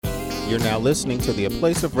You're now listening to the A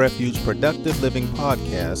Place of Refuge Productive Living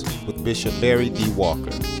podcast with Bishop Barry D.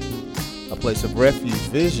 Walker. A Place of Refuge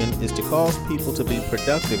vision is to cause people to be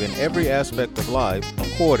productive in every aspect of life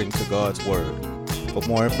according to God's Word. For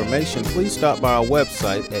more information, please stop by our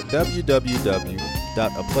website at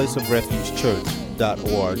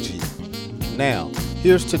www.aplaceofrefugechurch.org. Now,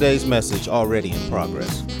 here's today's message already in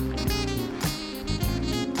progress.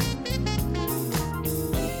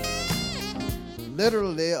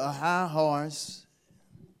 Literally, a high horse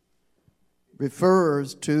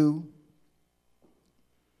refers to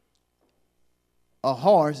a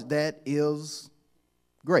horse that is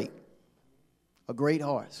great, a great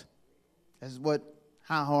horse. That's what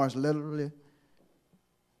high horse literally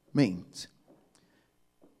means.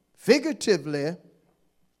 Figuratively,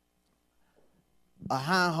 a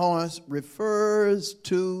high horse refers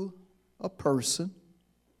to a person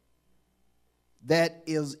that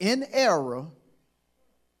is in error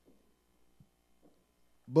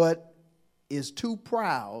but is too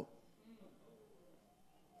proud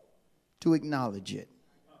to acknowledge it.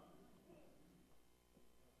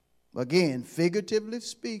 Again, figuratively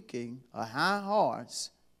speaking, a high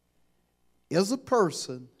horse is a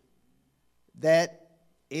person that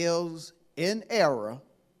is in error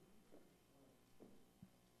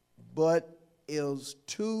but is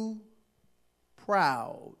too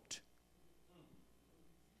proud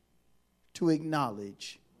to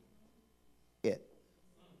acknowledge it.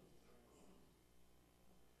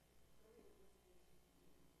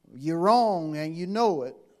 You're wrong and you know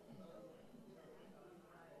it,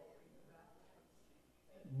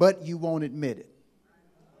 but you won't admit it.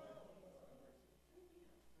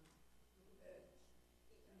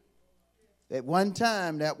 At one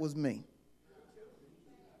time, that was me.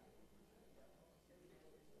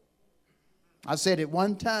 I said at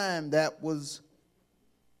one time, that was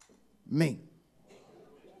me.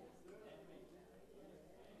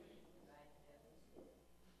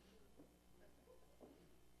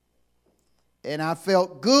 And I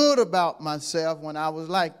felt good about myself when I was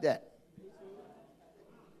like that.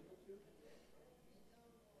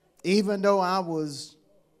 Even though I was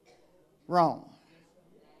wrong.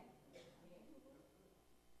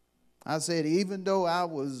 I said, even though I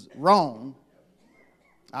was wrong,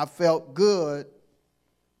 I felt good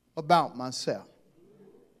about myself.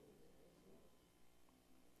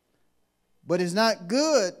 But it's not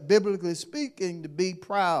good, biblically speaking, to be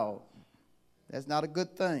proud. That's not a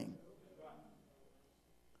good thing.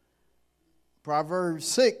 Proverbs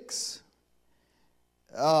 6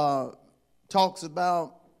 talks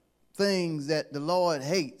about things that the Lord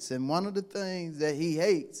hates. And one of the things that he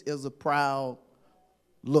hates is a proud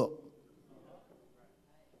look.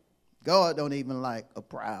 God don't even like a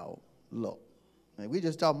proud look. And we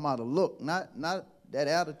just talking about a look, not that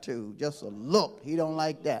attitude, just a look. He don't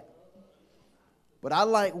like that. But I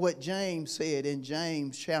like what James said in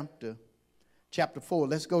James chapter 4.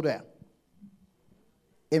 Let's go there.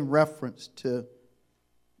 In reference to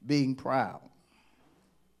being proud.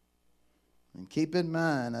 And keep in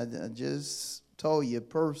mind, I just told you, a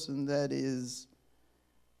person that is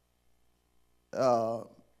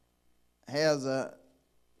has a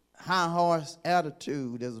high horse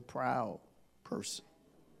attitude is a proud person.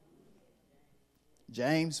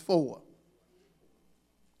 James 4.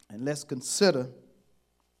 And let's consider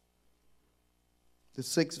the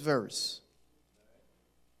 6th verse.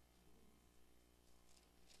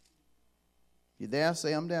 You there?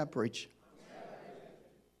 Say, I'm there, preacher.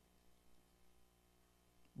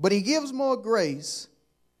 But he gives more grace.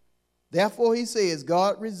 Therefore, he says,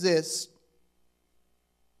 God resists.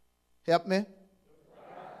 Help me.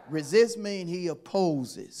 Resist means he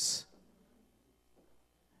opposes.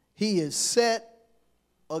 He is set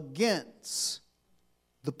against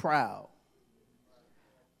the proud.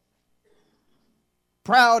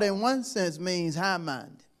 Proud in one sense means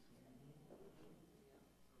high-minded.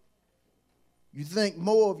 You think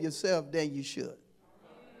more of yourself than you should.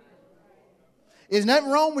 There's nothing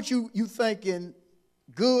wrong with you thinking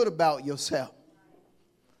good about yourself.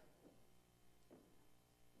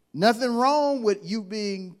 Nothing wrong with you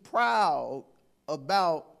being proud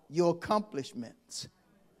about your accomplishments.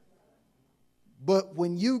 But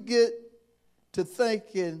when you get to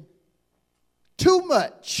thinking too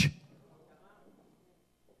much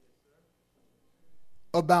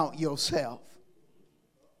about yourself,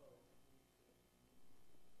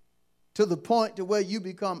 to the point to where you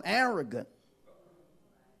become arrogant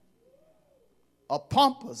or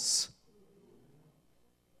pompous,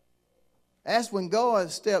 that's when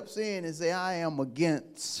God steps in and says, I am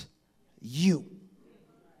against you.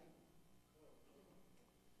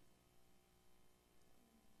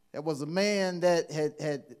 There was a man that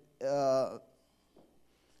had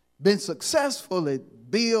been successful at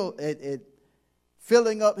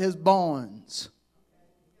filling up his barns.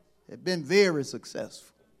 Had been very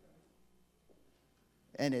successful.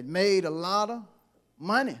 And it made a lot of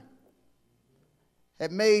money.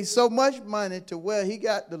 Had made so much money to where he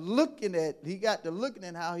got to looking at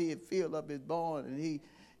how he had filled up his barn, and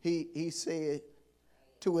he said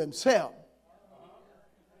to himself,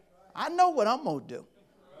 I know what I'm going to do.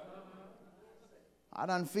 I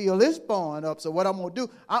done fill this barn up, so what I'm going to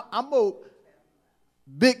do, I'm going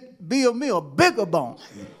to build me a bigger barn.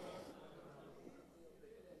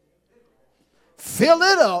 Fill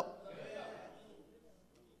it up,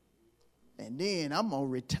 and then I'm going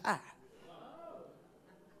to retire.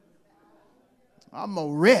 I'm going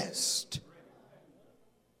to rest.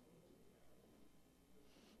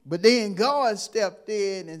 But then God stepped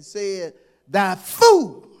in and said, thy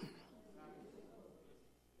food,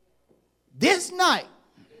 this night,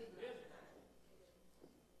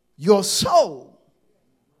 your soul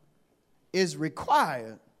is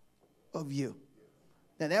required of you.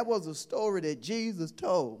 Now, that was a story that Jesus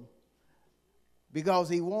told because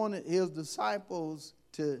he wanted his disciples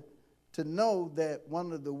to know that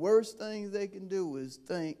one of the worst things they can do is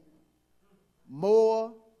think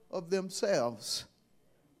more of themselves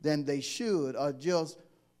than they should, or just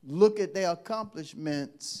look at their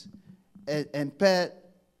accomplishments and pat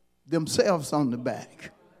themselves on the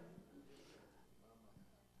back.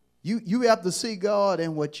 You have to see God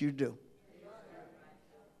in what you do.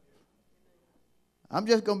 I'm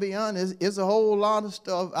just going to be honest. It's a whole lot of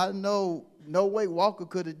stuff. I know no way Walker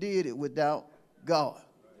could have did it without God.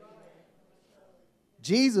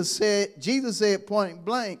 Jesus said point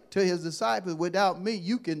blank to his disciples, without me,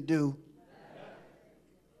 you can do.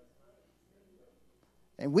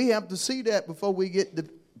 And we have to see that before we get to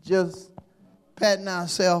just patting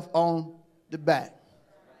ourselves on the back.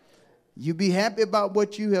 You be happy about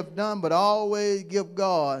what you have done, but always give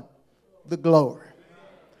God the glory.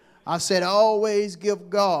 I said always give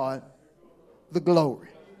God the glory.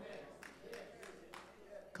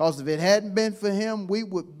 Because if it hadn't been for him, we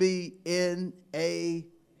would be in a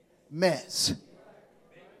mess.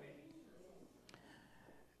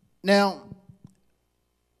 Now,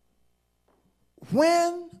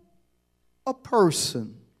 when a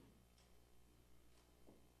person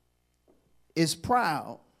is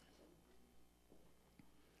proud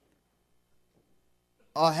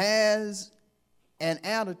or has an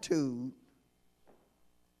attitude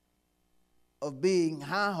of being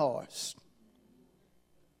high-horsed,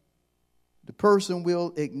 the person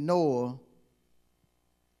will ignore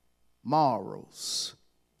morals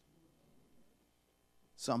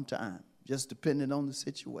sometimes, just depending on the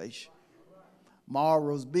situation.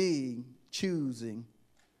 Morals being choosing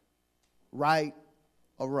right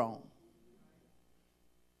or wrong.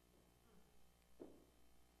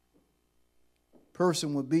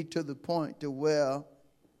 Person will be to the point to where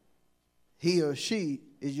he or she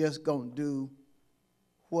is just going to do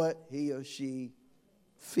what he or she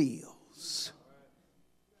feels.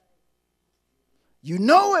 You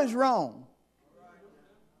know it's wrong,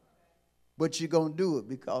 but you're going to do it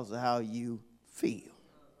because of how you feel.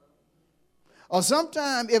 Or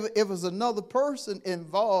sometimes if it's another person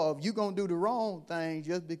involved, you're going to do the wrong thing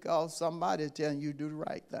just because somebody is telling you to do the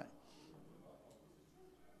right thing.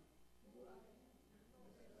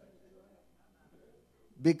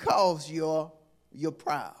 Because you're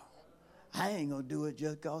proud. I ain't going to do it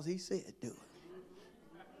just because he said do it.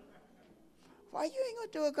 Why you ain't going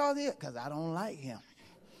to do it because he? Because I don't like him.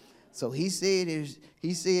 So he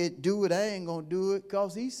said do it. I ain't going to do it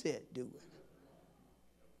because he said do it.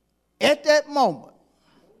 At that moment,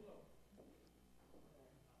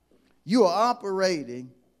 you are operating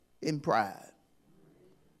in pride.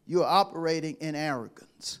 You are operating in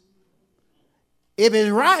arrogance. If it's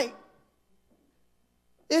right,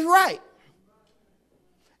 it's right.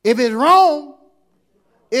 If it's wrong,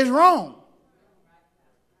 it's wrong.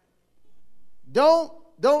 Don't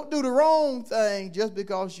do the wrong thing just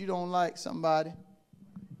because you don't like somebody.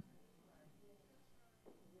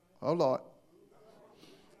 Oh, Lord.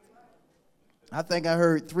 I think I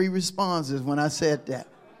heard 3 responses when I said that.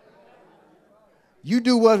 You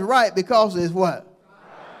do what's right because it's what?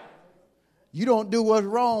 You don't do what's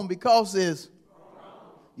wrong because it's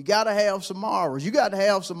wrong. You got to have some morals. You got to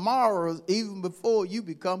have some morals even before you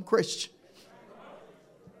become Christian.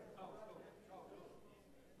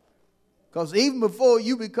 Because even before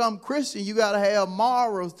you become Christian, you got to have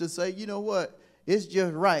morals to say, you know what? It's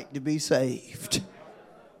just right to be saved.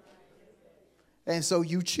 And so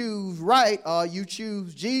you choose right, or you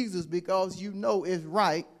choose Jesus because you know it's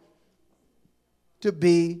right to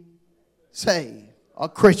be saved. a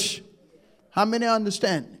Christian. How many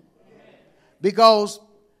understand it? Because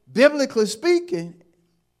biblically speaking,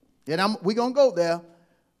 and we're going to go there,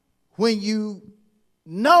 when you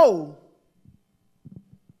know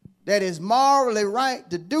that it's morally right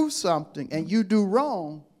to do something and you do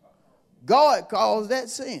wrong, God calls that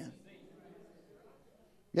sin.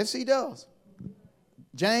 Yes, he does.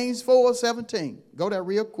 James 4:17. Go there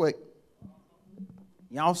real quick.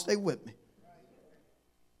 Y'all stay with me.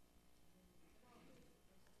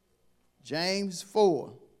 James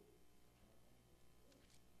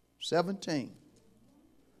 4:17.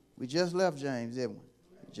 We just left James, didn't we?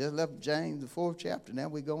 We just left James, the 4th chapter. Now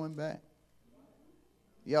we're going back.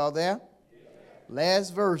 Y'all there?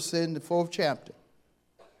 Last verse in the 4th chapter.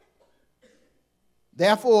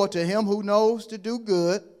 Therefore, to him who knows to do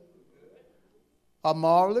good, are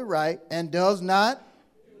morally right, and does not,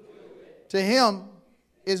 to him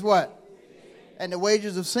is what? And the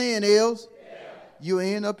wages of sin is? You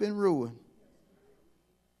end up in ruin.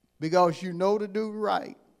 Because you know to do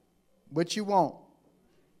right, but you won't.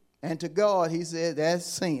 And to God, he said, that's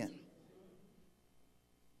sin.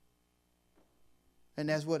 And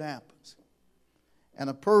that's what happens. And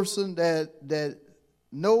a person that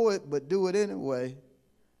know it but do it anyway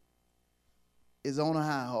is on a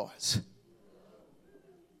high horse.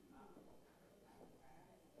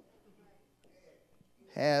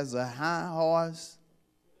 Has a high horse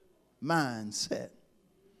mindset.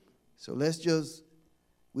 So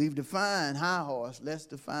we've defined high horse. Let's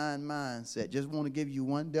define mindset. Just want to give you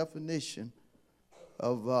one definition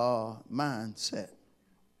of mindset.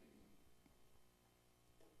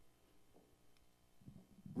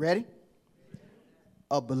 Ready?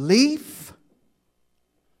 A belief,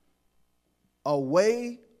 a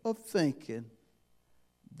way of thinking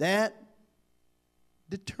that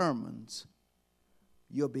determines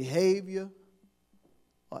your behavior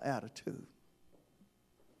or attitude.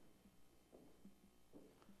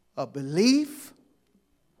 A belief,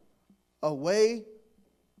 a way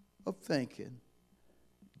of thinking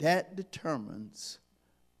that determines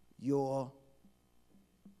your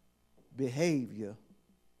behavior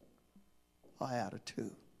or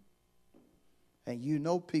attitude. And you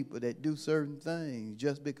know people that do certain things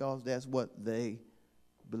just because that's what they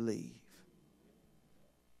believe.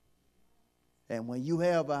 And when you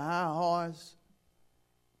have a high horse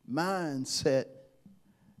mindset,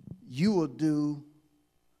 you will do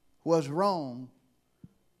what's wrong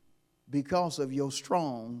because of your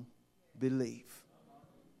strong belief.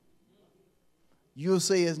 You'll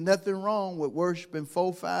say there's nothing wrong with worshiping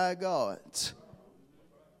 4-5 gods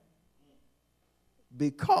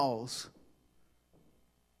because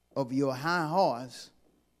of your high horse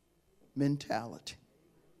mentality,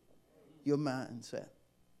 your mindset.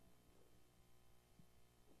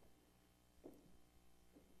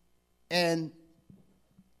 And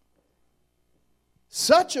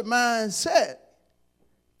such a mindset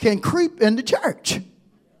can creep into church.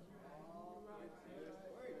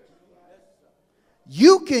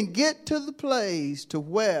 You can get to the place to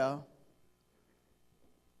where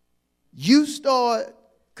you start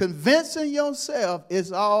convincing yourself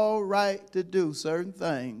it's all right to do certain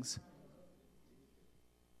things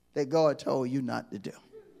that God told you not to do.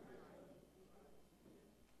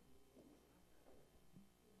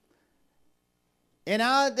 In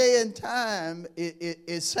our day and time,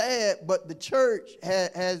 it's sad, but the church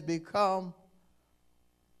has become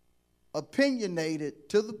opinionated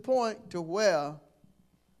to the point to where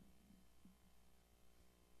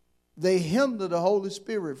they hinder the Holy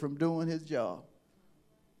Spirit from doing his job.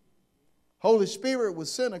 Holy Spirit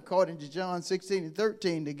was sent, according to John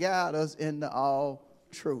 16:13, to guide us into all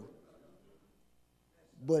truth.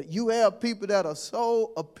 But you have people that are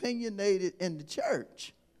so opinionated in the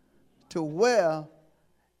church to where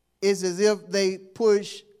it's as if they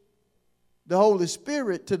push the Holy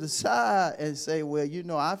Spirit to the side and say, well, you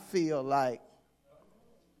know, I feel like.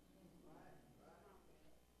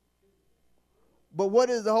 But what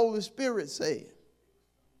is the Holy Spirit saying?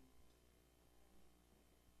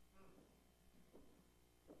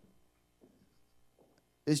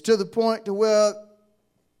 It's to the point to where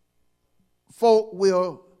folk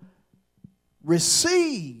will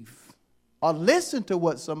receive or listen to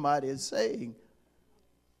what somebody is saying,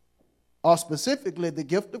 or specifically the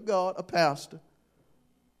gift of God, a pastor,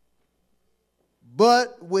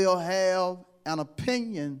 but will have an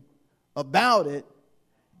opinion about it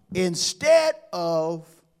instead of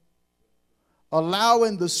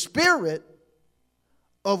allowing the Spirit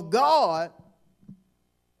of God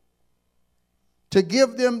to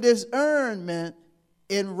give them discernment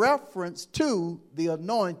in reference to the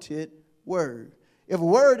anointed word. If a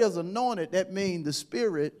word is anointed, that means the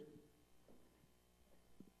Spirit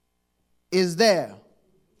is there.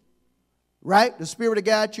 Right? The Spirit of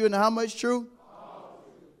God you into how much truth?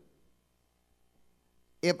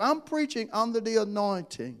 If I'm preaching under the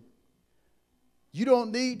anointing, you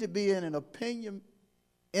don't need to be in an opinion,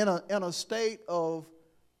 in a state of,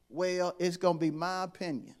 well, it's going to be my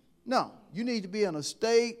opinion. No, you need to be in a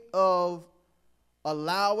state of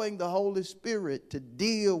allowing the Holy Spirit to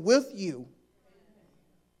deal with you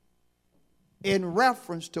in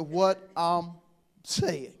reference to what I'm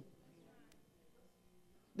saying.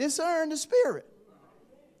 Discern the Spirit.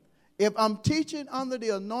 If I'm teaching under the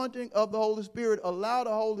anointing of the Holy Spirit, allow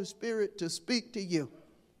the Holy Spirit to speak to you.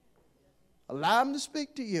 Allow him to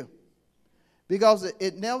speak to you. Because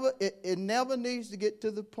it never needs to get to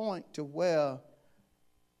the point to where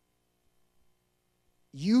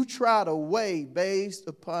you try to weigh based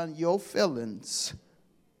upon your feelings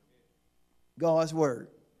God's word.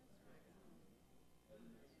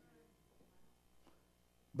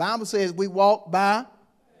 Bible says we walk by,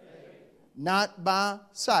 not by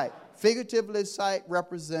sight. Figuratively, sight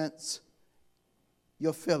represents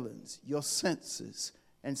your feelings, your senses,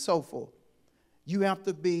 and so forth. You have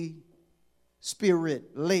to be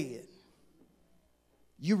Spirit-led.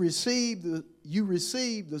 You receive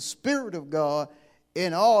the Spirit of God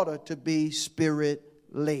in order to be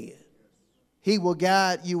Spirit-led. He will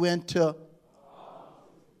guide you into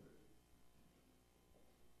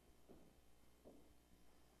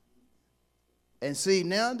and see,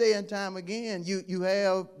 nowadays and time again, you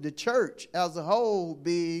have the church as a whole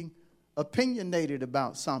being opinionated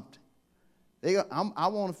about something. I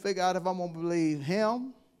want to figure out if I'm going to believe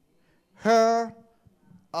him, her,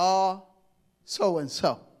 or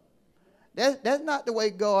so-and-so. That's not the way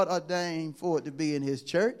God ordained for it to be in his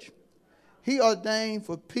church. He ordained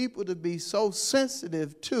for people to be so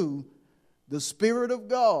sensitive to the Spirit of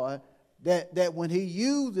God that when he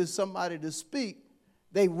uses somebody to speak,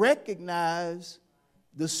 they recognize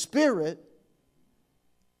the Spirit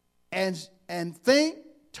and think,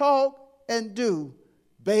 talk, and do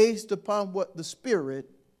based upon what the Spirit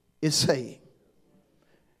is saying.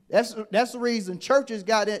 That's the reason churches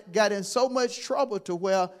got in so much trouble to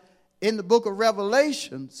where in the book of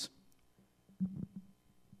Revelations,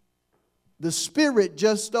 the Spirit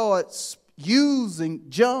just starts using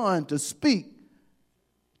John to speak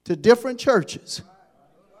to different churches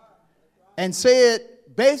and said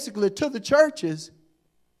basically to the churches,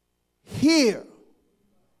 hear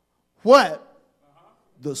what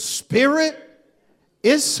the Spirit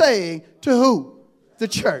is saying to who? The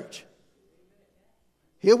church.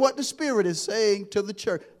 Hear what the Spirit is saying to the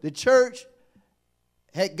church. The church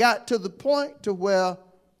had got to the point to where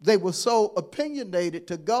they were so opinionated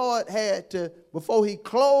to God had to, before he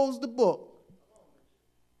closed the book,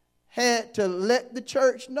 had to let the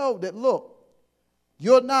church know that, look,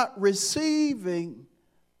 you're not receiving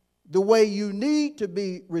the way you need to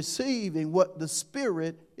be receiving what the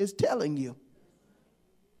Spirit is telling you.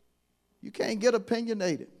 You can't get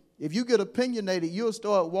opinionated. If you get opinionated, you'll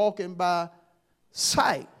start walking by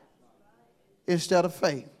sight instead of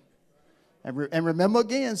faith. And remember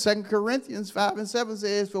again, 2 Corinthians 5:7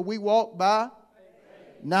 says, for we walk by,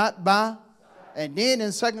 not by. And then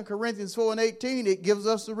in 2 Corinthians 4:18, it gives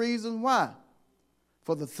us the reason why.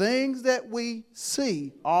 For the things that we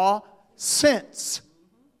see are sense,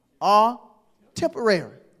 are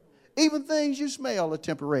temporary. Even things you smell are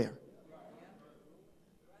temporary.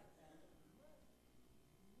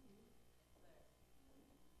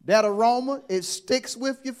 That aroma, it sticks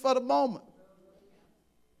with you for the moment.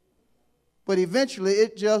 But eventually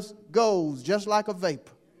it just goes, just like a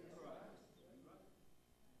vapor.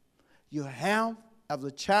 You have, as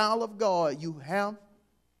a child of God, you have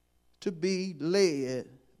to be led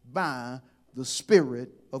by the Spirit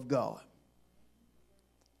of God.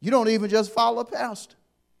 You don't even just follow a pastor.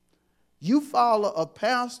 You follow a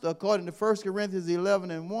pastor, according to 1 Corinthians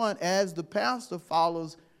 11:1, as the pastor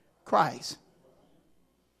follows Christ.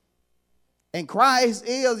 And Christ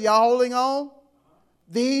is, y'all holding on?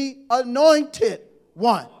 The anointed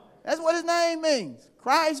one. That's what his name means.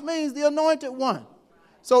 Christ means the anointed one.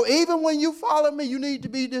 So even when you follow me, you need to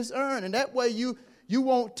be discerned. And that way you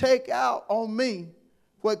won't take out on me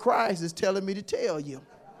what Christ is telling me to tell you.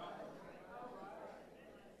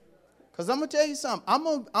 Because I'm going to tell you something. I'm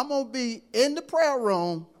going to be in the prayer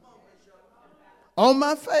room on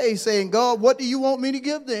my face saying, God, what do you want me to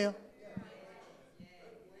give them?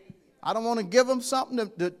 I don't want to give them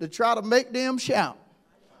something to try to make them shout.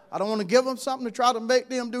 I don't want to give them something to try to make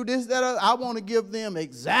them do this, that, or I want to give them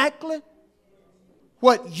exactly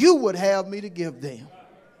what you would have me to give them.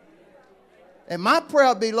 And my prayer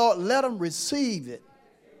will be, Lord, let them receive it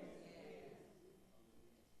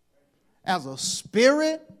as a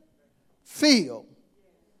Spirit-filled filled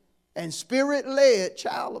and spirit-led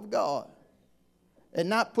child of God and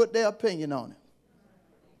not put their opinion on it.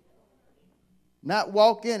 Not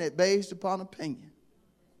walk in it based upon opinion.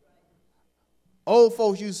 Old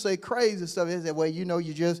folks used to say crazy stuff. They said, well, you know,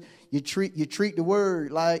 you treat the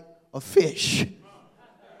word like a fish.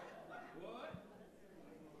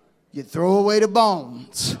 You throw away the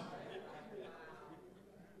bones.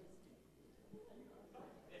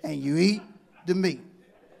 And you eat the meat.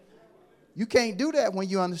 You can't do that when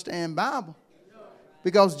you understand Bible.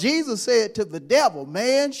 Because Jesus said to the devil,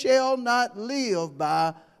 man shall not live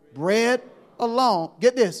by bread alone.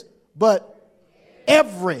 Get this. But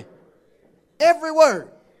every word.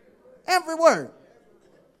 Every word.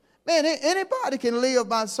 Man, anybody can live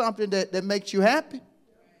by something that makes you happy.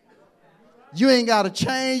 You ain't got to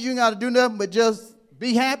change. You ain't got to do nothing but just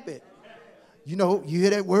be happy. You know, you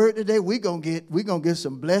hear that word today, we're gonna get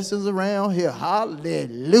some blessings around here.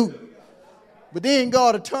 Hallelujah. But then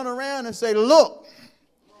God will turn around and say, look,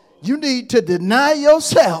 you need to deny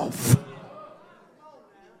yourself.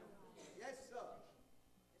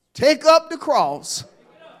 Take up the cross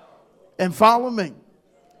and follow me.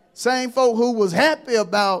 Same folk who was happy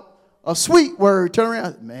about a sweet word turn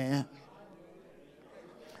around, man,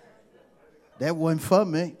 that wasn't for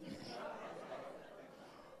me.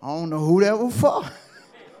 I don't know who that was for.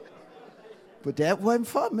 But that wasn't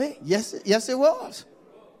for me. Yes, it was.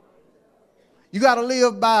 You got to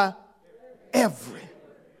live by every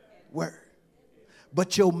word.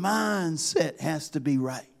 But your mindset has to be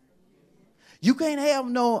right. You can't have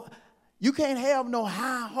no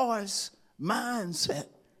high horse mindset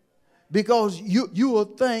because you will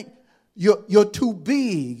think you're too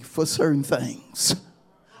big for certain things.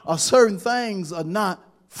 Or certain things are not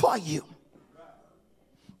for you.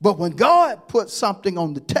 But when God puts something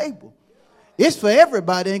on the table, it's for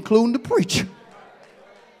everybody, including the preacher.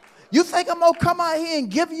 You think I'm going to come out here and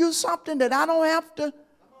give you something that I don't have to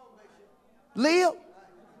live?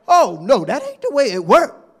 Oh, no, that ain't the way it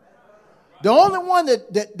works. The only one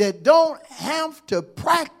that don't have to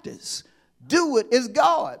practice, do it, is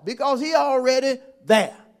God, because he already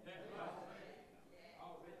there.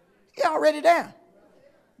 He already there.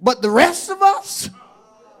 But the rest of us,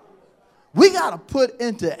 we got to put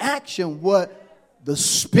into action what the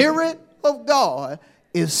Spirit of God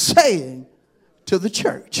is saying to the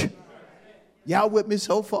church. Y'all with me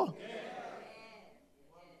so far?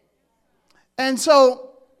 And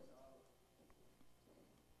so,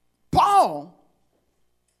 Paul,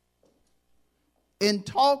 in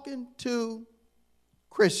talking to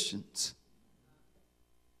Christians,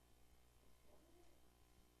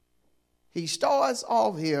 he starts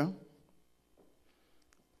off here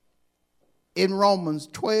in Romans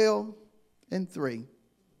 12:3,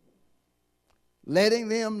 letting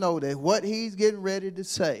them know that what he's getting ready to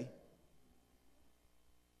say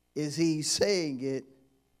is he's saying it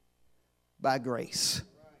by grace.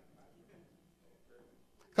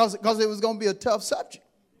 Because it was going to be a tough subject.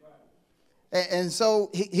 And so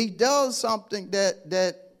he does something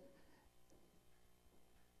that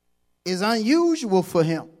is unusual for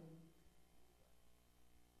him.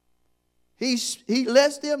 He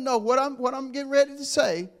lets them know what I'm getting ready to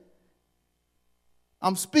say.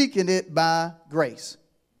 I'm speaking it by grace.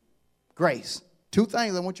 Grace. Two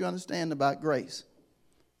things I want you to understand about grace.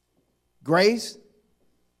 Grace,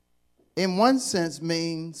 in one sense,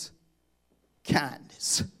 means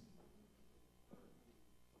kindness.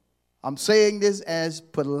 I'm saying this as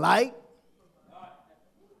polite,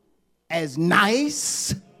 as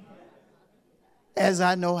nice as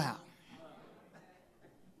I know how.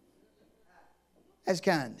 That's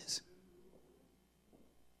kindness.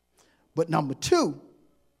 But number two,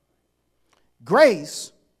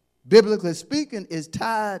 grace, biblically speaking, is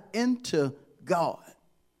tied into God.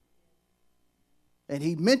 And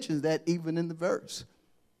he mentions that even in the verse.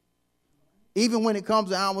 Even when it comes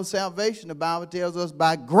to our salvation, the Bible tells us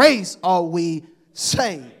by grace are we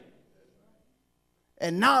saved.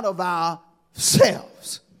 And not of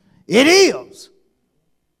ourselves. It is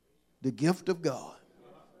the gift of God.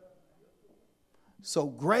 So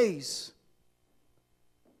grace,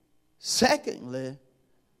 secondly,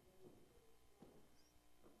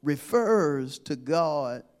 refers to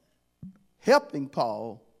God helping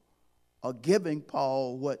Paul or giving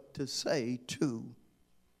Paul what to say to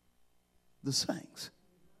the saints.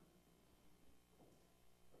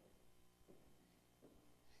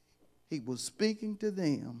 He was speaking to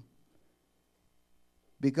them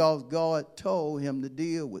because God told him to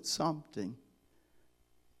deal with something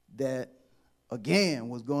that, again,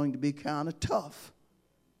 was going to be kind of tough.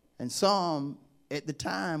 And some at the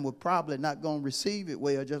time were probably not going to receive it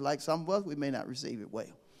well, just like some of us, we may not receive it well.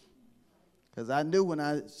 Because I knew when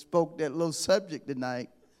I spoke that little subject tonight,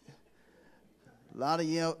 a lot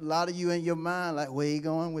of you in your mind like, where you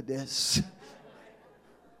going with this?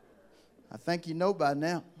 I think you know by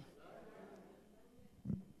now.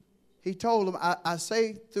 He told them, I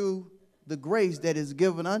say through the grace that is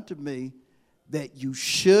given unto me that you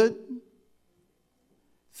should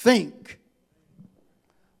think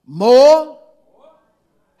more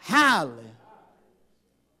highly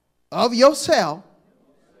of yourself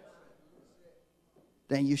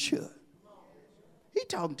than you should. He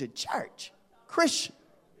talking to church, Christian.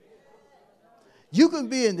 You can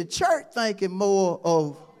be in the church thinking more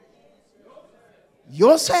of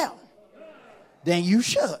yourself than you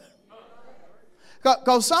should.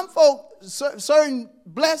 Because some folk, certain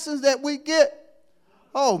blessings that we get,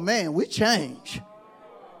 oh man, we change.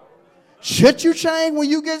 Should you change when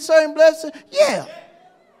you get certain blessings? Yeah.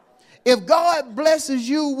 If God blesses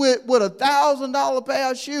you with $1,000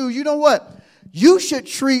 pair of shoes, you know what? You should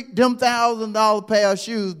treat them $1,000 pair of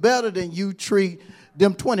shoes better than you treat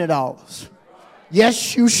them $20.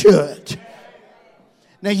 Yes, you should.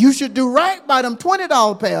 Now, you should do right by them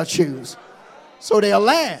 $20 pair of shoes so they'll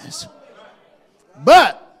last.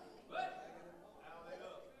 But,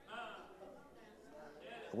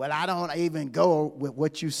 well, I don't even go with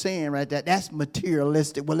what you're saying right there. That's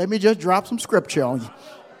materialistic. Well, let me just drop some scripture on you.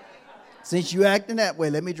 Since you're acting that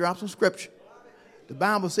way, let me drop some scripture. The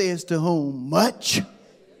Bible says, to whom much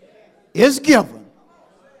is given,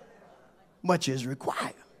 much is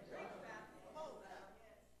required.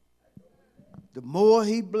 The more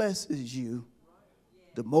he blesses you,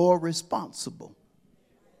 the more responsible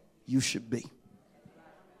you should be.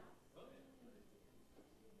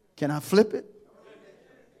 Can I flip it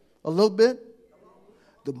a little bit?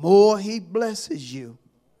 The more he blesses you,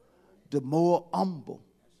 the more humble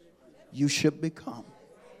you should become.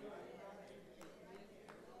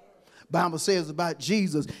 Bible says about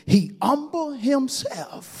Jesus, he humbled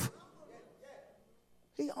himself.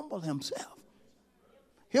 He humbled himself.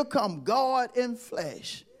 Here come God in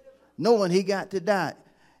flesh, knowing he got to die.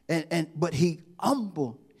 But he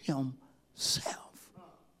humbled himself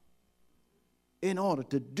in order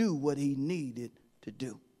to do what he needed to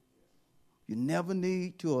do. You never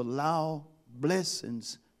need to allow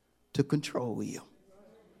blessings to control you.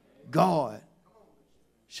 God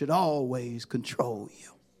should always control you.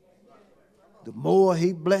 The more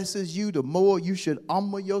he blesses you, the more you should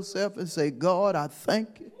humble yourself and say, God, I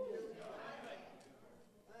thank you.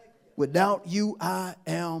 Without you, I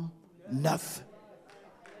am nothing.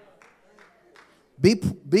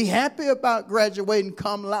 Be happy about graduating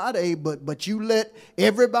cum laude, but you let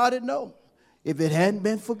everybody know, if it hadn't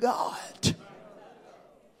been for God,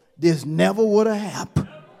 this never would have happened.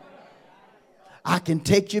 I can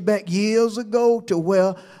take you back years ago to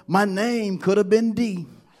where my name could have been D.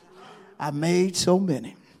 I made so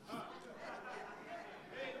many.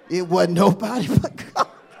 It wasn't nobody but God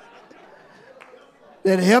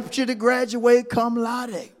that helped you to graduate cum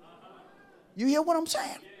laude. You hear what I'm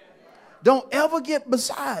saying? Don't ever get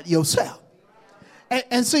beside yourself.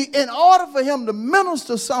 And see, in order for him to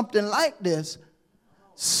minister something like this,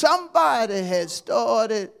 somebody had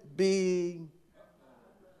started being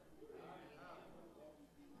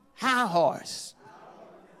high horse.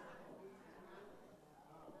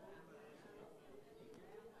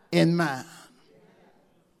 In mind.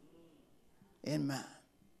 In mind.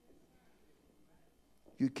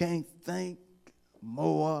 You can't think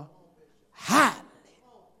more highly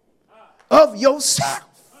of yourself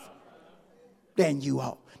than you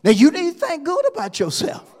ought. Now you need to think good about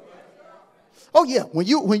yourself. Oh yeah, when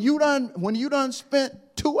you done spent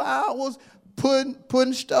 2 hours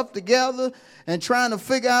putting stuff together and trying to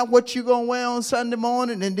figure out what you're gonna wear on Sunday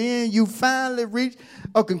morning, and then you finally reach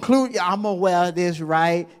a conclusion. I'm gonna wear this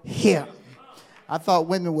right here. I thought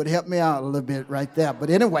women would help me out a little bit right there,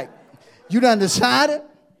 but anyway, you done decided.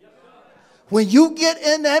 When you get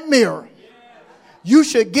in that mirror, you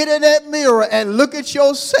should get in that mirror and look at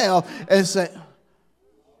yourself and say,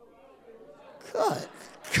 good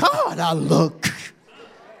God, I look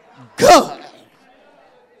good.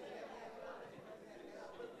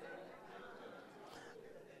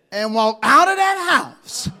 And walk out of that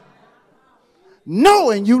house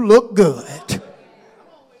knowing you look good.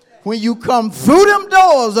 When you come through them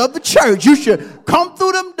doors of the church, you should come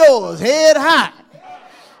through them doors head high,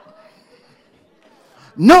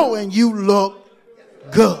 knowing you look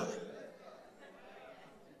good.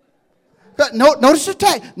 But notice the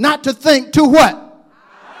text, not to think too what?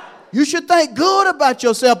 You should think good about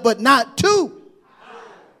yourself, but not too.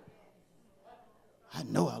 I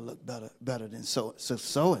know I look better than so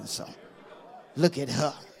and so. Look at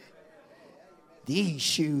her. these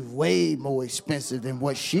shoes way more expensive than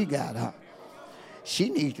what she got on. She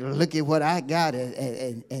needs to look at what I got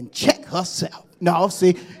and check herself. No,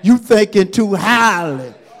 see, you thinking too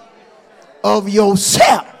highly of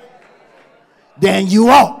yourself than you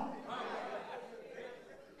ought.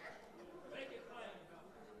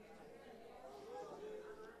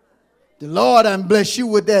 The Lord done bless you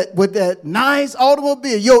with that nice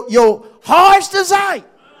automobile. Your heart's desire.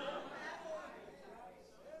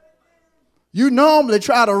 You normally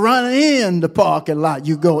try to run in the parking lot.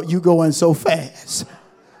 You going so fast.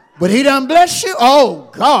 But he done bless you.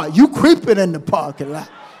 Oh God, you creeping in the parking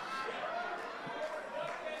lot.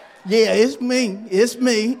 Yeah, it's me. It's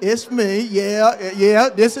me. It's me. Yeah,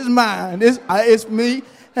 this is mine. It's me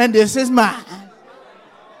and this is mine.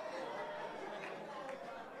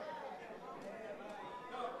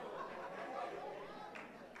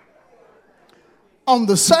 On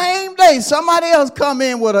the same day, somebody else come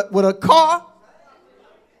in with a car,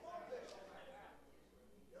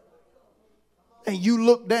 and you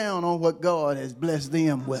look down on what God has blessed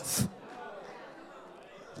them with.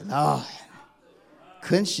 Lord,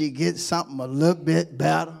 couldn't she get something a little bit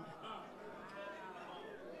better?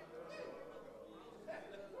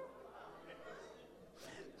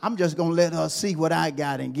 I'm just going to let her see what I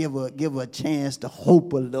got and give her a chance to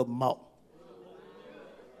hope a little more.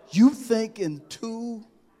 You thinking too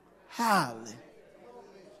highly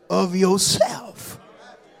of yourself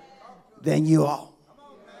than you are.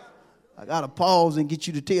 I got to pause and get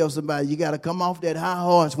you to tell somebody you got to come off that high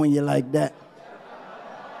horse when you're like that.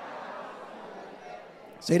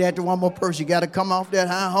 Say that to one more person. You got to come off that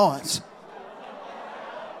high horse.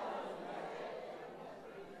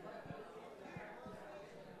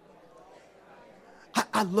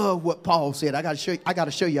 I love what Paul said. I got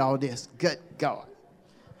to show you all this. Good God.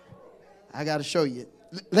 I got to show you.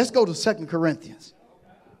 Let's go to 2 Corinthians.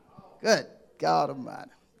 Good God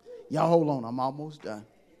Almighty. Y'all hold on. I'm almost done.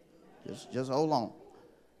 Just hold on.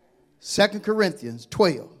 2 Corinthians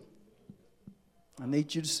 12. I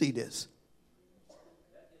need you to see this.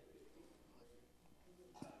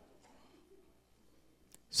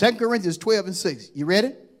 Second Corinthians 12 and 6. You ready?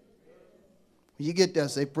 When you get there,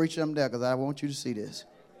 say, preacher, I'm there because I want you to see this.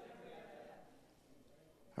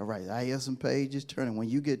 All right, I hear some pages turning. When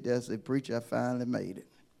you get there, say, preacher, I finally made it.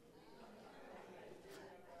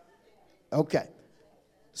 Okay.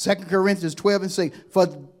 2 Corinthians 12 and 6. For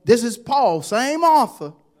this is Paul, same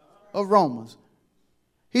author of Romans.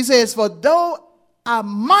 He says, for though I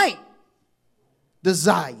might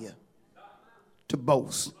desire to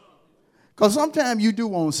boast. Because sometimes you do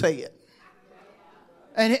want to say it.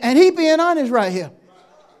 And he being honest right here.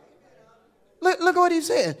 Look what he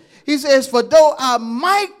says. He says, for though I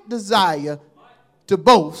might desire to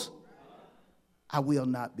boast, I will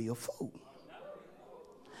not be a fool.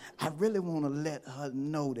 I really want to let her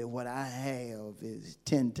know that what I have is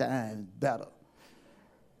 10 times better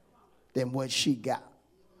than what she got.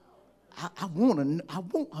 I want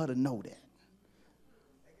her to know that.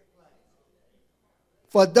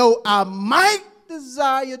 For though I might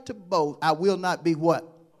desire to boast, I will not be what?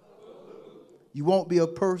 You won't be a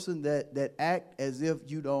person that act as if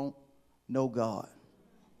you don't know God.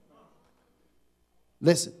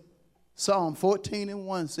 Listen, Psalm 14 and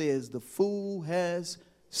 1 says, the fool has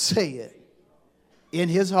said in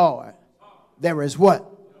his heart, there is what?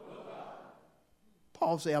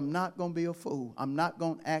 Paul said, I'm not going to be a fool. I'm not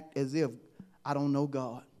going to act as if I don't know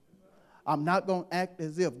God. I'm not going to act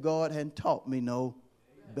as if God hadn't taught me no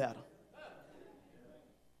better.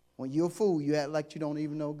 When you're a fool, you act like you don't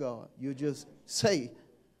even know God. You just say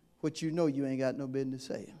what you know you ain't got no business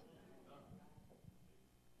saying.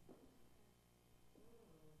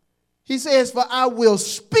 He says, for I will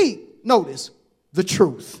speak, notice, the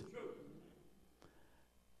truth.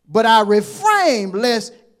 But I refrain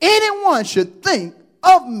lest anyone should think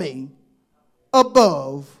of me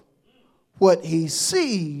above what he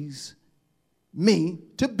sees me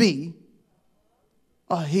to be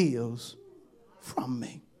or hears from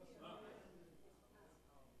me.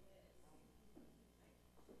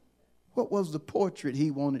 What was the portrait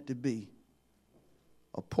he wanted to be?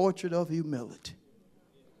 A portrait of humility.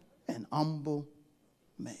 An humble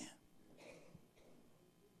man.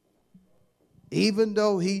 Even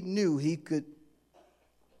though he knew he could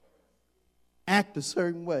act a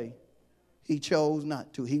certain way, he chose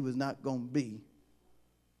not to. He was not going to be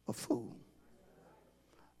a fool.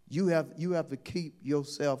 You have to keep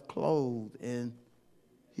yourself clothed in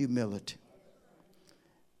humility.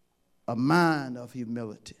 A mind of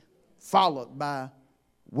humility, followed by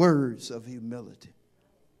words of humility.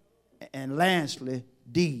 And lastly,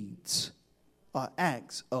 deeds or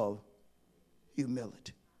acts of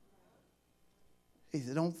humility. He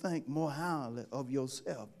said, don't think more highly of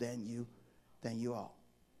yourself than you are.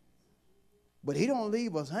 But he don't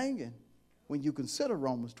leave us hanging when you consider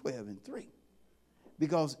Romans 12:3.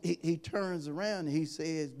 Because he turns around and he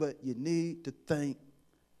says, but you need to think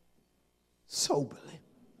soberly.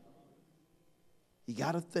 You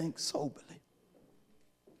got to think soberly.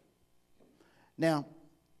 Now,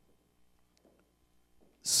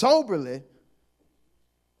 soberly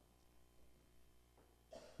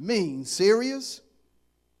means serious,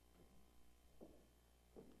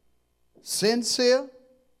 sincere,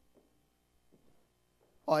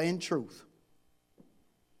 or in truth.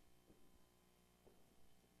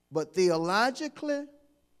 But theologically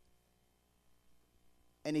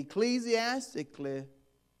and ecclesiastically,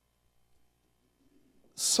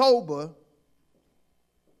 sober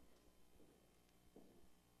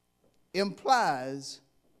implies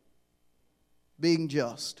being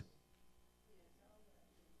just.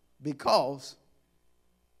 Because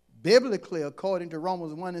biblically, according to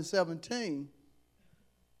Romans 1:17,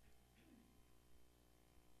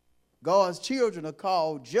 God's children are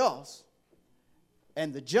called just,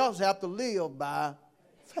 and the just have to live by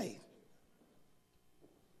faith.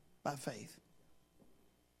 By faith.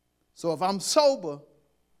 So if I'm sober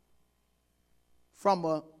from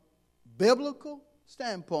a biblical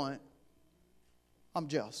standpoint, I'm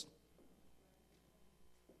just.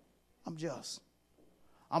 I'm just.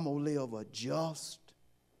 I'm going to live a just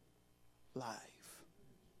life.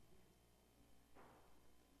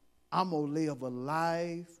 I'm going to live a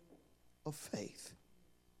life of faith.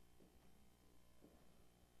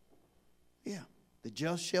 Yeah. The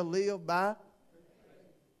just shall live by.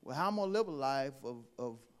 Well, how am I going to live a life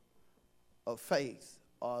of faith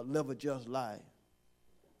or live a just life?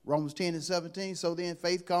 Romans 10:17, so then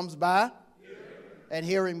faith comes by hearing. And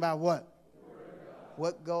hearing by what?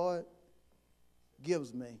 What God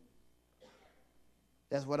gives me.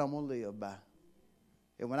 That's what I'm going to live by.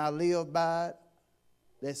 And when I live by it,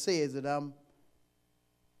 that says that I'm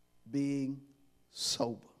being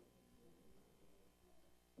sober.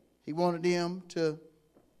 He wanted them to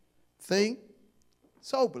think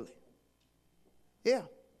soberly. Yeah.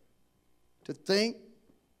 To think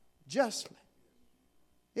justly.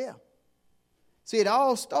 Yeah. See, it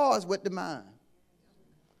all starts with the mind.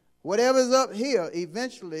 Whatever's up here,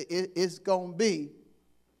 eventually it's going to be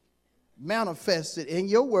manifested in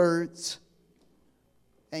your words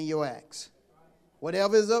and your acts.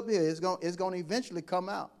 Whatever is up here, it's going to eventually come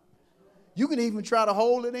out. You can even try to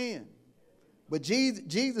hold it in. But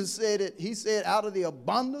Jesus said it. He said, out of the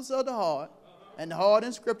abundance of the heart, and the heart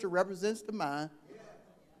in Scripture represents the mind.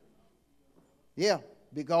 Yeah,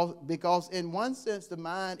 because in one sense, the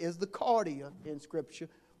mind is the cardia in Scripture,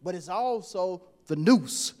 but it's also the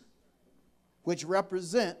nous, which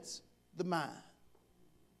represents the mind.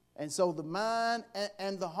 And so the mind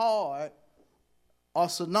and the heart are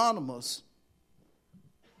synonymous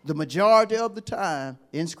the majority of the time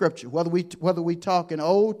in Scripture, whether we talk in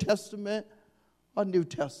Old Testament or New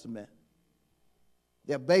Testament.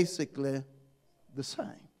 They're basically the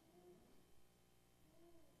same.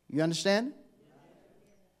 You understand?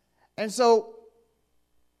 And so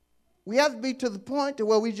we have to be to the point to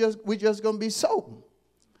where we just going to be sober.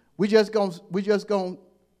 We just going to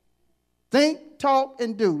think, talk,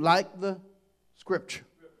 and do like the Scripture,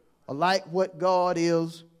 or like what God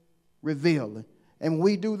is revealing. And when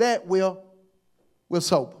we do that, we're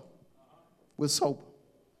sober. We're sober.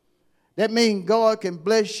 That means God can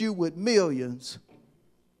bless you with millions.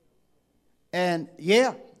 And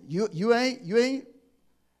yeah, you ain't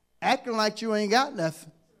acting like you ain't got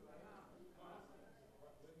nothing.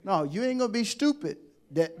 No, you ain't gonna be stupid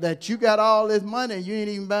that you got all this money and you ain't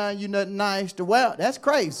even buying you nothing nice to wear. That's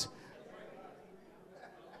crazy.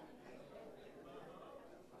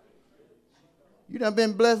 You done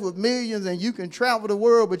been blessed with millions and you can travel the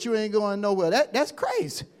world, but you ain't going nowhere. That's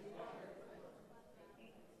crazy.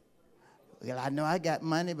 Well, I know I got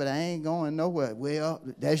money, but I ain't going nowhere. Well,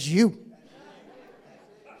 that's you.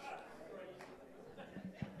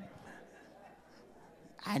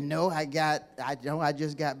 I know I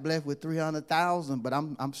just got blessed with $300,000, but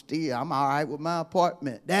I'm all right with my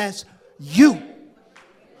apartment. That's you.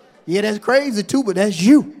 Yeah, that's crazy too, but that's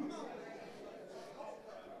you.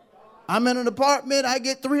 I'm in an apartment, I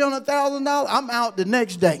get $300,000, I'm out the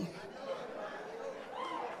next day.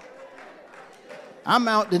 I'm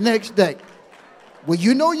out the next day. Well,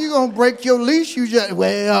 you know you're going to break your lease,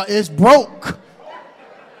 it's broke.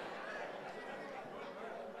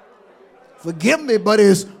 Forgive me, but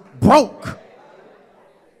it's broke.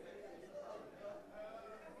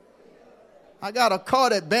 I got a car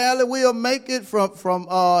that barely will make it from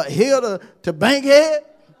here to Bankhead.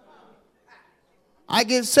 I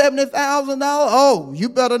get $70,000. Oh, you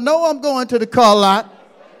better know I'm going to the car lot.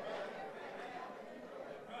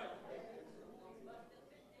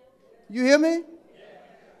 You hear me?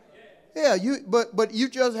 Yeah, but you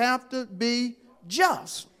just have to be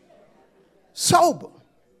just, sober,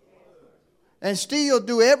 and still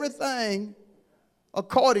do everything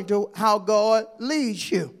according to how God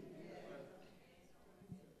leads you.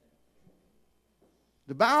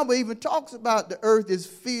 The Bible even talks about the earth is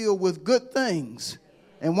filled with good things.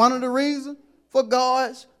 And one of the reasons for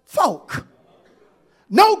God's folk.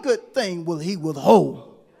 No good thing will he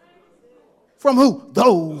withhold. From who?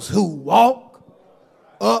 Those who walk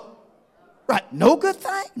upright. No good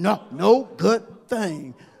thing? No good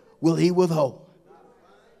thing will he withhold.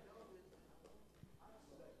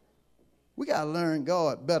 We got to learn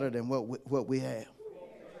God better than what we have.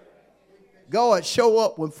 God show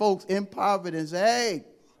up when folks in poverty and say, hey,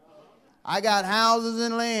 I got houses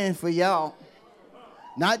and land for y'all.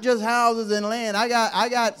 Not just houses and land. I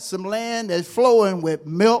got some land that's flowing with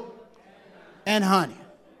milk and honey.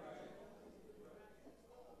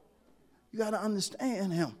 You got to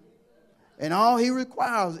understand him. And all he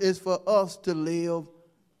requires is for us to live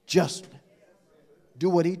justly. Do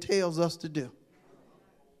what he tells us to do.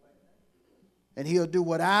 And he'll do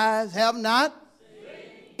what eyes have not,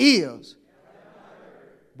 ears.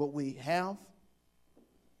 But we have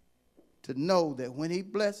to know that when he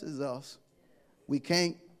blesses us, we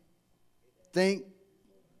can't think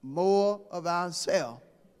more of ourselves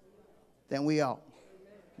than we ought.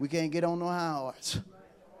 We can't get on no high horse.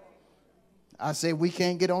 I say we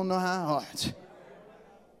can't get on no high horse.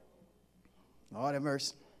 Lord have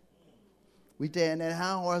mercy. We tearing that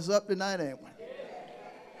high horse up tonight, ain't we?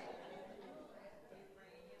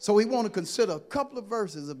 So we want to consider a couple of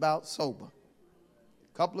verses about sober.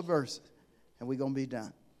 A couple of verses, and we're going to be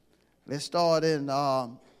done. Let's start in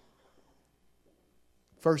 1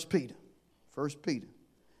 Peter. 1 Peter.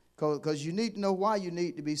 Because you need to know why you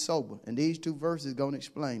need to be sober. And these two verses are going to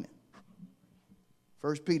explain it.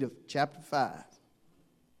 1 Peter chapter 5.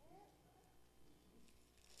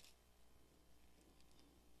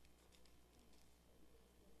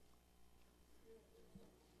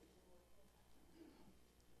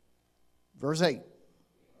 Verse 8.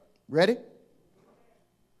 Ready?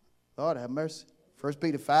 Lord have mercy. 1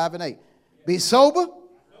 Peter 5 and 8. Be sober.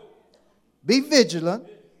 Be vigilant.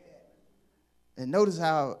 And notice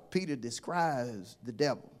how Peter describes the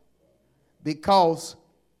devil. Because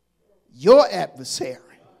your adversary,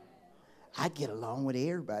 I get along with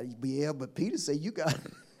everybody. Yeah, but Peter said you got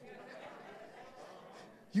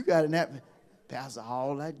an adversary. Pastor,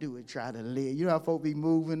 all I do is try to live. You know how folks be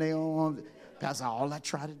moving their arms? Pastor, all I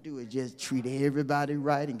try to do is just treat everybody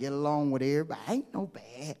right and get along with everybody. I ain't no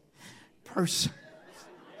bad person.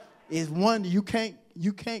 It's one you can't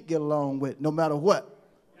get along with no matter what.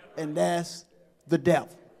 And that's the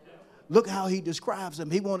devil. Look how he describes him.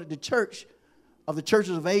 He wanted the churches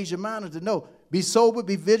of Asia Minor to know, be sober,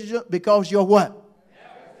 be vigilant, because you're what?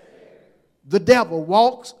 The devil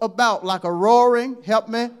walks about like a roaring, help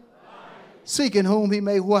me, seeking whom he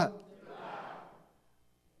may what?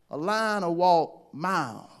 A lion will walk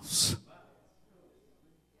miles,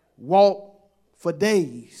 walk for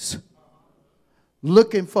days,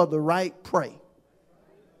 looking for the right prey.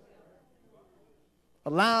 A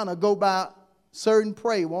lion will go by certain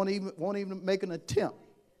prey, won't even make an attempt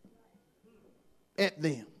at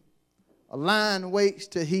them. A lion waits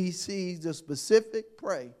till he sees the specific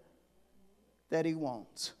prey that he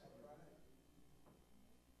wants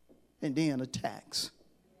and then attacks.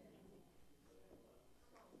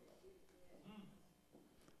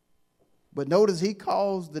 But notice he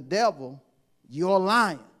calls the devil your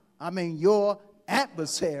lion. Your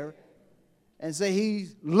adversary, and say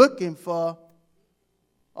he's looking for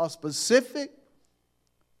a specific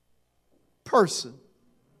person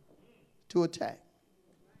to attack.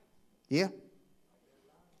 Yeah.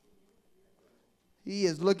 He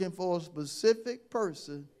is looking for a specific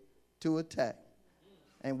person to attack.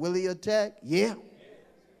 And will he attack? Yeah.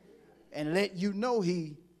 And let you know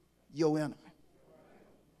he your enemy.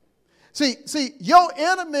 See, your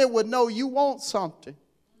enemy would know you want something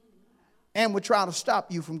and would try to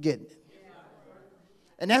stop you from getting it.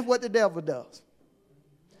 And that's what the devil does.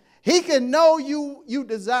 He can know you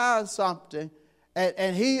desire something,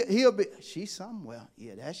 and he'll be, she's somewhere.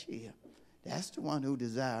 Yeah, that's she. That's the one who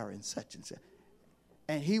desires such and such.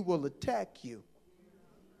 And he will attack you.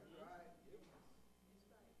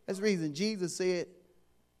 That's the reason Jesus said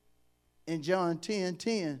in John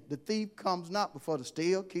 10:10, the thief comes not before to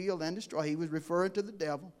steal, kill, and destroy. He was referring to the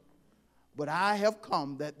devil. But I have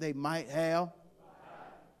come that they might have,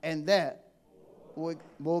 and that more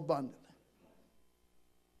abundantly.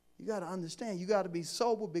 You got to understand, you got to be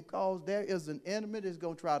sober because there is an enemy that's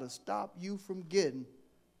going to try to stop you from getting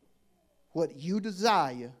what you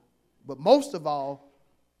desire, but most of all,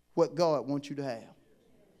 what God wants you to have.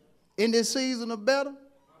 In this season of better,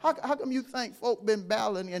 how come you think folk been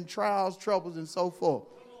battling in trials, troubles, and so forth?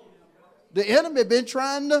 The enemy been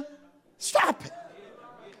trying to stop it.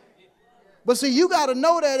 But see, you got to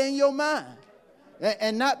know that in your mind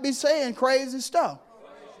and not be saying crazy stuff.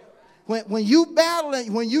 When you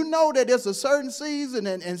battling, when you know that there's a certain season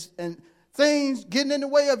and things getting in the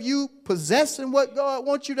way of you possessing what God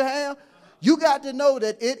wants you to have, you got to know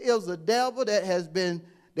that it is a devil that has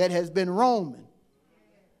been roaming.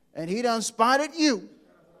 And he done spotted you.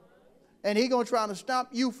 And he going to try to stop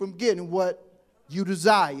you from getting what you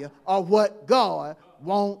desire or what God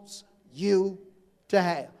wants you to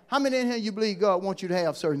have. How many in here you believe God wants you to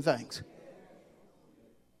have certain things?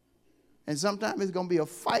 And sometimes it's going to be a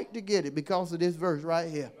fight to get it because of this verse right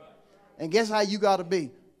here. And guess how you got to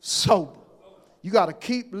be? Sober. You got to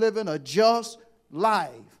keep living a just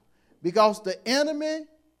life because the enemy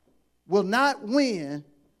will not win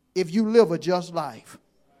if you live a just life.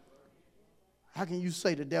 How can you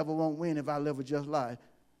say the devil won't win if I live a just life?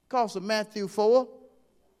 Because of Matthew 4,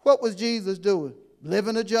 what was Jesus doing?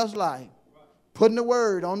 Living a just life. Putting the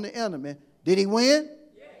word on the enemy. Did he win?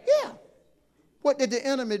 Yeah. What did the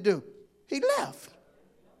enemy do? He left.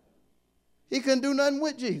 He couldn't do nothing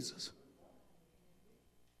with Jesus.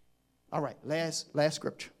 All right, last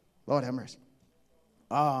scripture. Lord have mercy.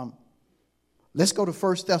 Let's go to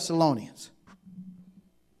 1 Thessalonians.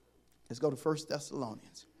 Let's go to 1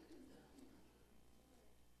 Thessalonians.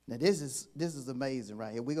 Now this is amazing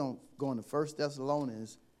right here. We're going to go into 1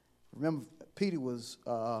 Thessalonians. Remember, Peter was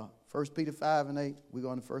 1 Peter 5 and 8. We're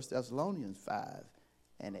going to 1 Thessalonians 5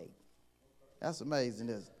 and 8. That's amazing,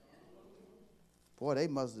 isn't it? Boy, they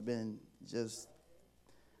must have been just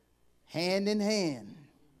hand in hand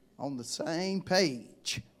on the same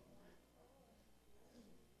page.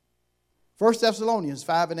 1 Thessalonians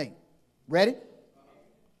 5 and 8. Ready?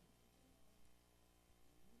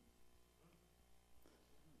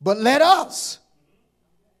 But let us,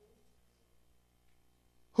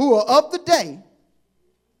 who are of the day,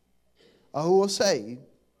 or who are saved,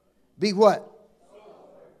 be what?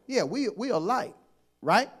 Yeah, we are light,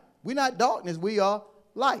 right? We're not darkness, we are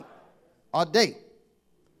light, or day.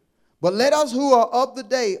 But let us who are of the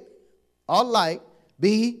day, or light,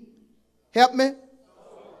 be, help me?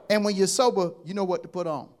 And when you're sober, you know what to put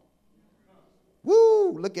on.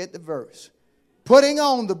 Woo, look at the verse. Putting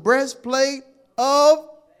on the breastplate of,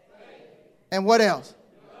 and what else?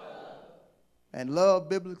 Love. And love,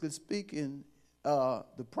 biblically speaking,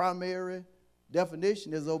 the primary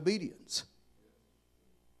definition is obedience.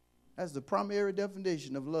 That's the primary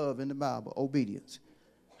definition of love in the Bible, obedience.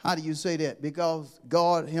 How do you say that? Because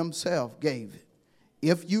God himself gave it.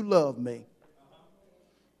 If you love me,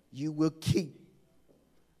 you will keep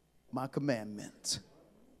my commandments.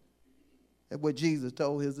 That's what Jesus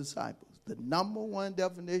told his disciples. The number one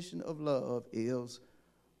definition of love is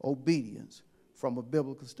obedience from a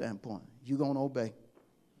biblical standpoint. You're going to obey.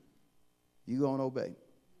 You're going to obey.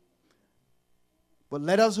 But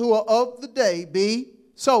let us who are of the day be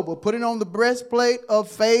sober, putting on the breastplate of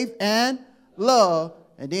faith and love.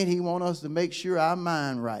 And then he wants us to make sure our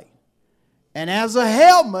mind right. And as a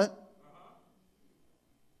helmet,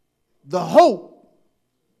 the hope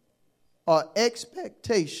or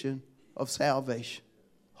expectation of salvation.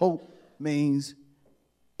 Hope means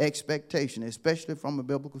expectation, especially from a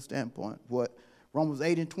biblical standpoint. What Romans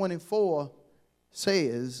 8 and 24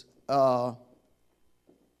 says, when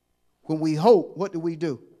we hope, what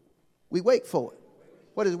do? We wait for it.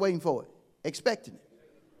 What is waiting for it? Expecting it.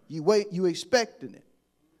 You wait, you expecting it.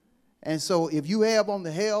 And so if you have on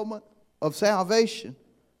the helmet of salvation,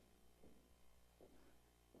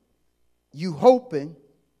 you hoping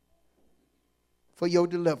for your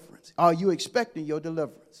deliverance. Are you expecting your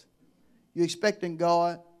deliverance? You expecting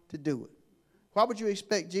God to do it. Why would you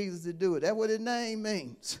expect Jesus to do it? That's what his name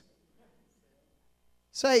means.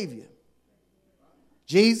 Savior.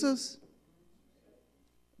 Jesus,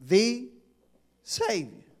 the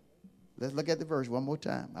Savior. Let's look at the verse one more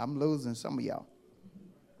time. I'm losing some of y'all.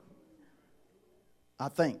 I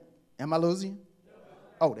think. Am I losing?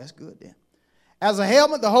 Oh, that's good then. As a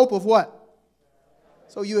helmet, the hope of what?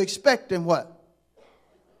 So you expecting what?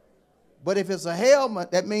 But if it's a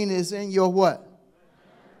helmet, that means it's in your what?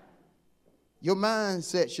 Your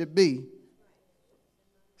mindset should be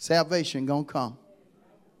salvation gonna come.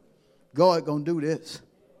 God gonna do this.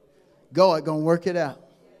 God gonna work it out.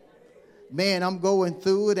 Man, I'm going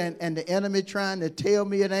through it and the enemy trying to tell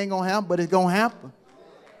me it ain't gonna happen, but it's gonna happen.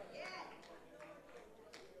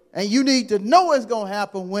 And you need to know it's going to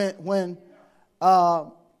happen when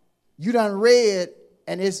you done read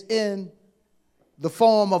and it's in the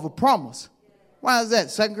form of a promise. Why is that?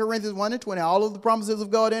 2 Corinthians 1:20. All of the promises of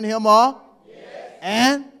God in him are. Yes.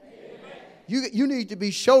 And you need to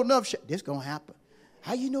be sure enough. This going to happen.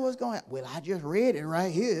 How you know it's going to happen? Well, I just read it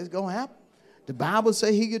right here. It's going to happen. The Bible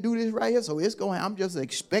says he could do this right here. So it's going to happen. I'm just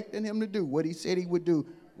expecting him to do what he said he would do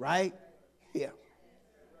right here.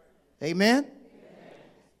 Amen?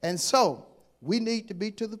 And so we need to be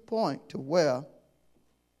to the point to where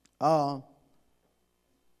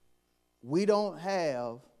we don't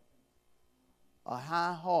have a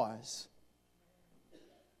high horse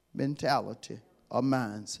mentality or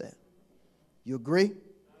mindset. You agree?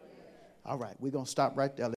 All right, we're going to stop right there.